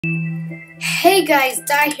Hey guys,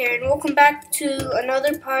 Di here, and welcome back to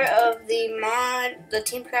another part of the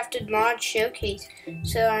Team Crafted mod showcase.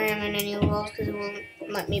 So I am in a new world because it won't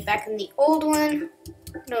let me back in the old one.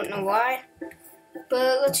 Don't know why,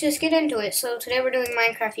 but let's just get into it. So today we're doing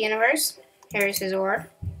Minecraft Universe. Here's his ore.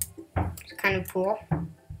 It's kind of cool.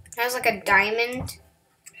 It has like a diamond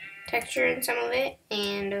texture in some of it,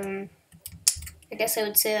 and I guess I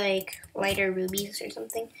would say like lighter rubies or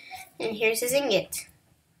something. And here's his ingot.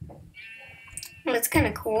 Well, it's kind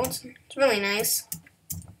of cool. It's really nice.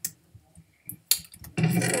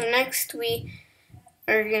 So next we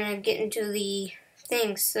are going to get into the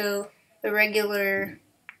things. So the regular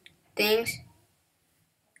things.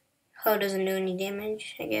 Oh, it doesn't do any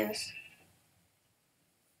damage, I guess.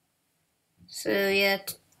 So yeah,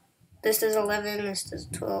 this does 11, this does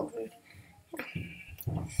 12. Yeah.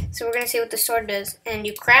 So we're going to see what the sword does. And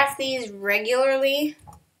you craft these regularly.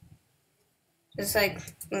 Just like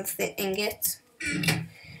with the ingots.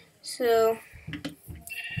 So,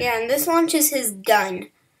 yeah, and this launches his gun,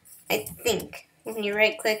 I think. When you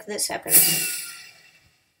right click, this happens.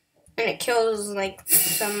 And it kills, like,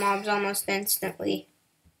 some mobs almost instantly.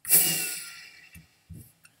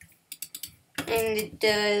 And it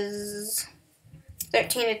does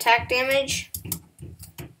 13 attack damage.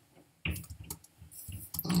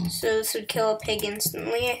 So this would kill a pig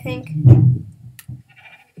instantly, I think.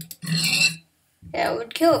 Yeah, it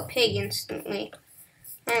would kill a pig instantly.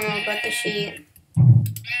 I don't know about the sheet.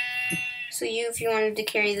 So if you wanted to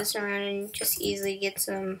carry this around and just easily get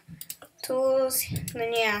some tools,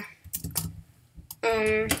 then yeah.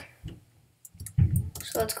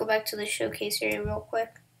 So let's go back to the showcase area real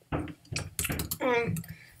quick. So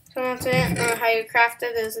that's it. How you craft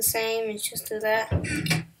it is the same. It's just do that.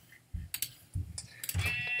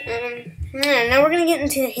 Yeah, now we're gonna get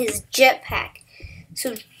into his jetpack.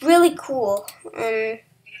 So it's really cool.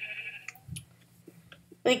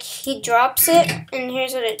 Like, he drops it, and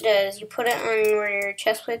here's what it does. You put it on where your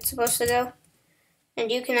chest plate's supposed to go,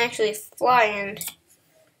 and you can actually fly, and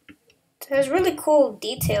it has really cool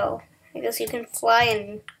detail. I guess you can fly,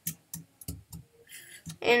 and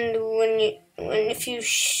if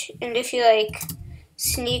you like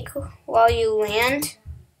sneak while you land,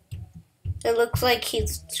 it looks like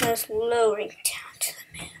he's just lowering down to the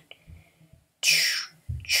moon.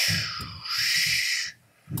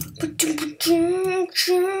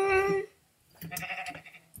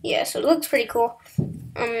 Yeah, so it looks pretty cool.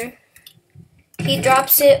 He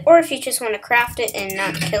drops it, or if you just want to craft it and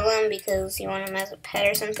not kill him because you want him as a pet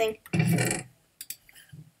or something. And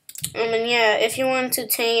yeah, if you want to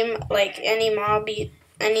tame like any mob,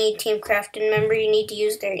 any Team Crafted member, you need to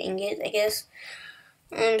use their ingot, I guess.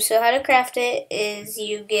 So how to craft it is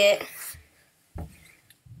you get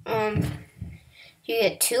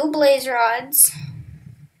 2 blaze rods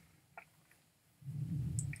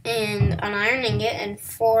and an iron ingot and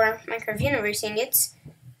 4 Minecraft Universe ingots,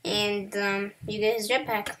 and you get his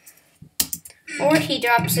jetpack. Or he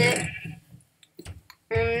drops it.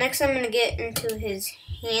 Next I'm going to get into his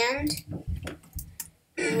hand,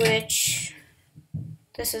 which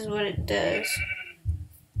this is what it does.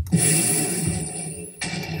 It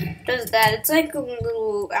does that. It's like a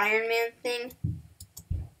little Iron Man thing.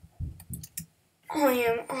 I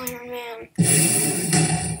am Iron Man.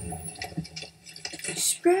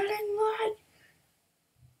 Spreading light.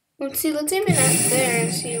 Let's aim it out there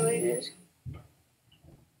and see what it is.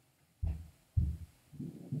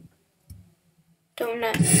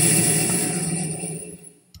 Donut.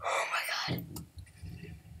 Oh my god.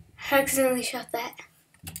 I accidentally shot that.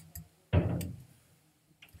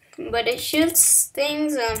 But it shoots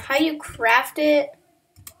things. How you craft it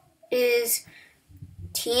is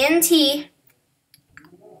TNT.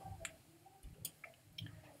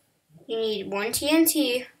 You need 1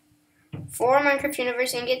 TNT, 4 Minecraft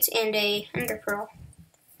Universe ingots, and a Ender Pearl.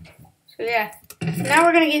 So yeah. Now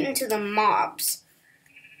we're gonna get into the mobs,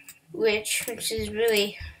 which is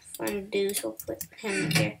really fun to do. So I'll put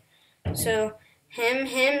him here. So him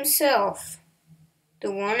himself,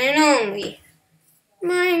 the one and only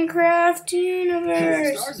Minecraft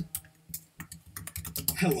Universe.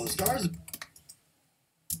 Hello, stars.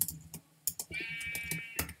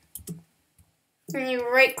 And you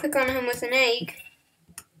right click on him with an egg.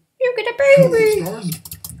 You get a baby. Hello, stars.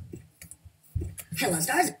 Hello,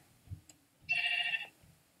 stars.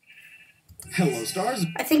 Hello, stars.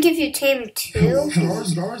 I think if you tame 2, Hello,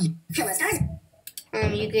 stars. Hello, stars.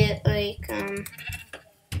 You get like Hello,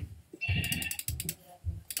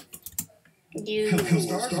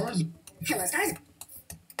 stars. Hello, stars.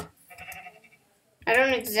 I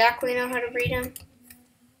don't exactly know how to breed them.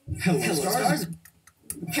 Hello, stars.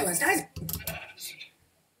 Hello, stars.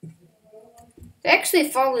 They actually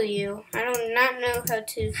follow you. I do not know how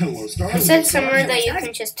to. Hello, stars. It said somewhere that you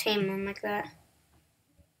can just tame them like that.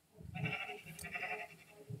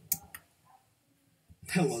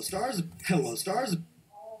 Hello, stars. Hello, stars.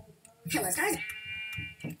 Hello, stars.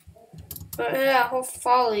 But yeah, he'll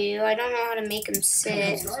follow you. I don't know how to make him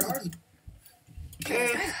sit. Hello, stars.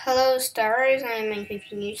 Hello, stars. I'm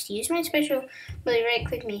Minecraft. Use my special ability. Right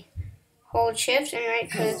click me. Hold shift and right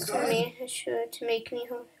click on me to make me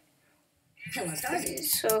hold. Hello,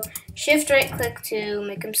 stars. So shift right click to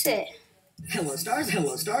make him sit. Hello, stars.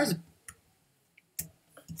 Hello, stars.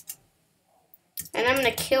 And I'm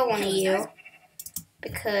gonna kill one of you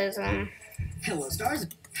because Hello, stars.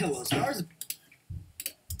 Hello, stars.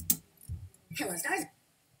 Hello, stars.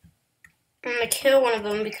 I'm gonna kill one of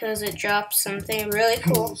them because it drops something really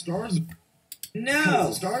cool. Hello, stars. No.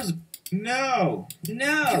 Hello, stars. No.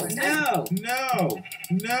 No. No. No.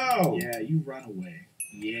 No. Yeah, you run away.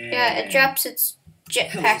 Yeah. Yeah, it drops its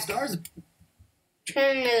Hello, jetpack. stars.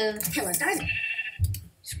 Kind of. Hello, stars.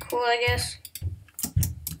 It's cool, I guess.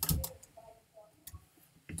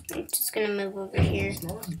 I'm just gonna move over here.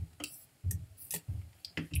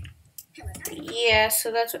 Yeah,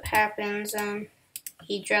 so that's what happens.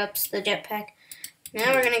 He drops the jetpack.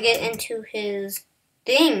 Now we're gonna get into his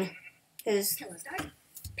thing, his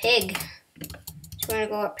pig. So we're gonna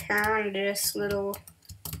go up here on this little.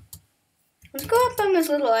 Let's go up on this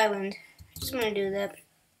little island. I just want to do that.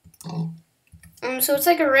 So it's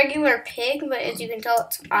like a regular pig, but as you can tell,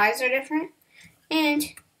 its eyes are different, and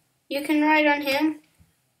you can ride on him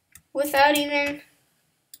without even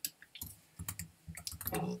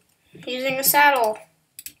using a saddle.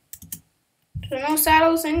 So no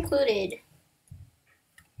saddles included.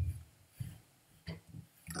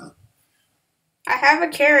 I have a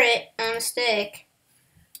carrot on a stick.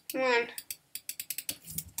 Come on.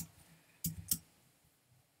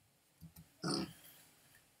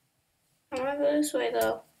 I want to go this way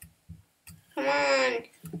though. Come on.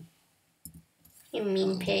 You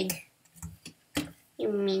mean pig. You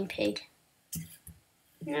mean pig.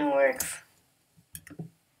 No work.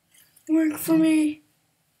 Work for me.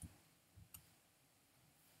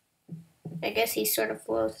 I guess he sort of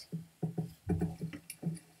floats.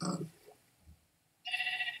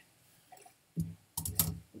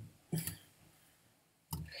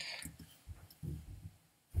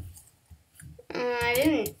 I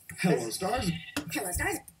didn't. Hello, stars. Hello,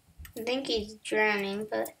 stars. I think he's drowning,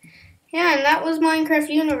 but yeah, and that was Minecraft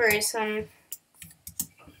Universe. It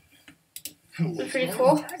was pretty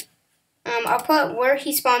cool. I'll put where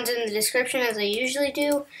he spawns in the description as I usually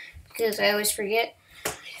do because I always forget.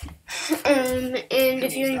 And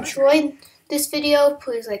if you enjoyed this video,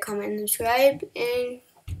 please like, comment, and subscribe, and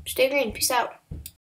stay green. Peace out.